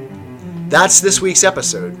 That's this week's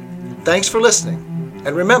episode. Thanks for listening,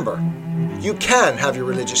 and remember, you can have your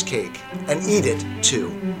religious cake and eat it too.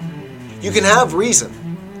 You can have reason,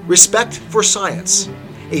 respect for science,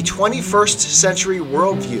 a 21st century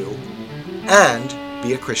worldview, and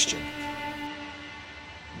be a Christian.